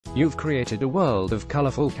You've created a world of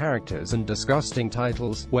colorful characters and disgusting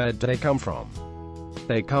titles. Where'd they come from?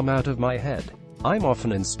 They come out of my head. I'm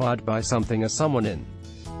often inspired by something or someone in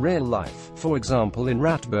real life. For example, in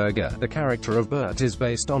Ratburger, the character of Bert is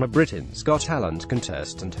based on a Britain's Got Talent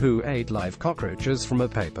contestant who ate live cockroaches from a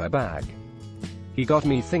paper bag. He got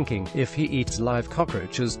me thinking, if he eats live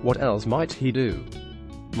cockroaches, what else might he do?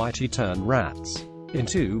 Might he turn rats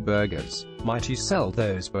into burgers? Might he sell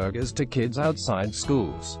those burgers to kids outside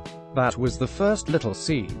schools? That was the first little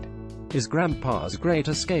seed. Is Grandpa's Great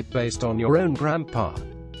Escape based on your own grandpa?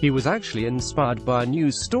 He was actually inspired by a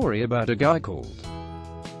news story about a guy called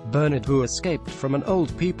Bernard who escaped from an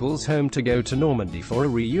old people's home to go to Normandy for a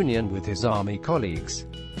reunion with his army colleagues.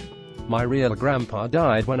 My real grandpa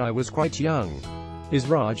died when I was quite young. Is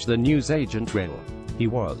Raj the news agent real? He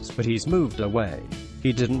was, but he's moved away.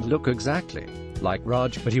 He didn't look exactly like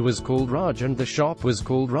Raj, but he was called Raj and the shop was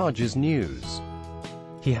called Raj's News.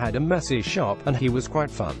 He had a messy shop, and he was quite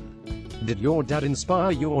fun. Did your dad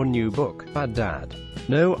inspire your new book, Bad Dad?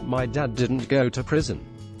 No, my dad didn't go to prison.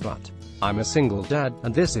 But I'm a single dad,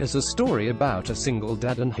 and this is a story about a single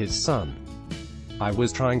dad and his son. I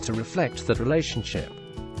was trying to reflect that relationship.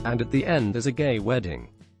 And at the end is a gay wedding.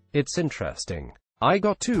 It's interesting. I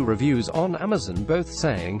got 2 reviews on Amazon both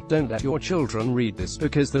saying, don't let your children read this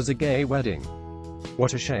because there's a gay wedding.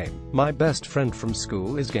 What a shame. My best friend from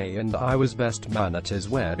school is gay and I was best man at his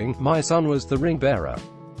wedding. My son was the ring bearer.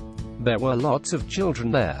 There were lots of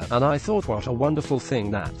children there, and I thought what a wonderful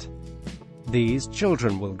thing that these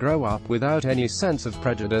children will grow up without any sense of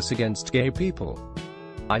prejudice against gay people.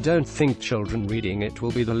 I don't think children reading it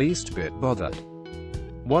will be the least bit bothered.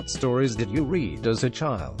 What stories did you read as a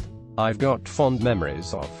child? I've got fond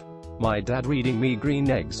memories of my dad reading me Green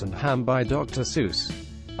Eggs and Ham by Dr. Seuss.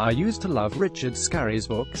 I used to love Richard Scarry's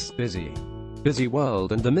books, Busy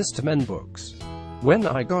World and the Mr. Men books. When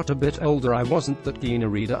I got a bit older I wasn't that keen a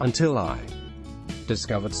reader until I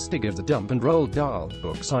discovered Stig of the Dump and Roald Dahl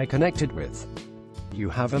books I connected with. You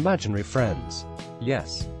have imaginary friends?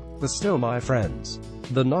 Yes. They're still my friends.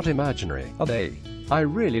 They're not imaginary, are they? I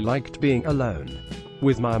really liked being alone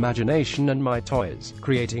with my imagination and my toys,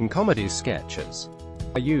 creating comedy sketches.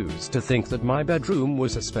 I used to think that my bedroom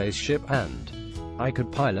was a spaceship and I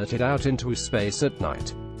could pilot it out into space at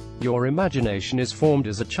night. Your imagination is formed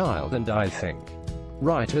as a child, and I think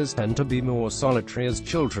writers tend to be more solitary as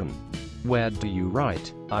children. Where do you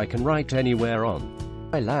write? I can write anywhere on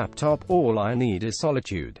my laptop. All I need is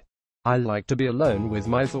solitude. I like to be alone with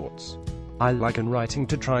my thoughts. I liken writing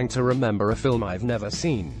to trying to remember a film I've never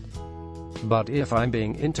seen. But if I'm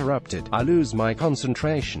being interrupted, I lose my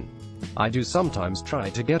concentration. I do sometimes try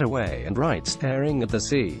to get away and write staring at the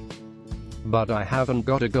sea. But I haven't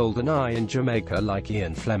got a golden eye in Jamaica like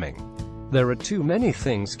Ian Fleming. There are too many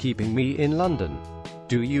things keeping me in London.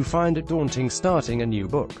 Do you find it daunting starting a new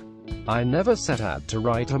book? I never set out to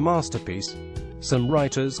write a masterpiece. Some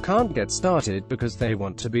writers can't get started because they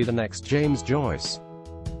want to be the next James Joyce.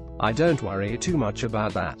 I don't worry too much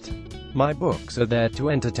about that. My books are there to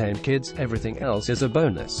entertain kids, everything else is a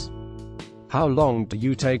bonus. How long do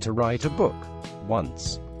you take to write a book?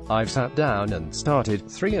 Once I've sat down and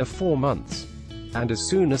started, 3 or 4 months. And as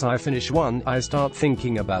soon as I finish one, I start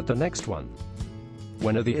thinking about the next one.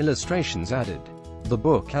 When are the illustrations added? The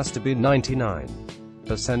book has to be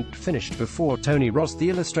 99% finished before Tony Ross the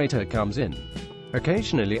illustrator comes in.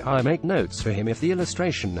 Occasionally I make notes for him if the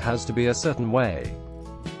illustration has to be a certain way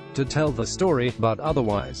to tell the story, but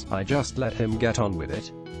otherwise, I just let him get on with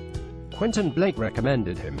it. Quentin Blake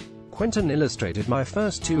recommended him. Quentin illustrated my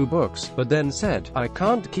first 2 books, but then said, I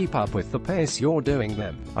can't keep up with the pace you're doing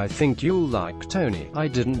them. I think you'll like Tony. I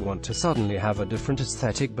didn't want to suddenly have a different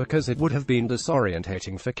aesthetic because it would have been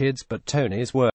disorientating for kids, but Tony's work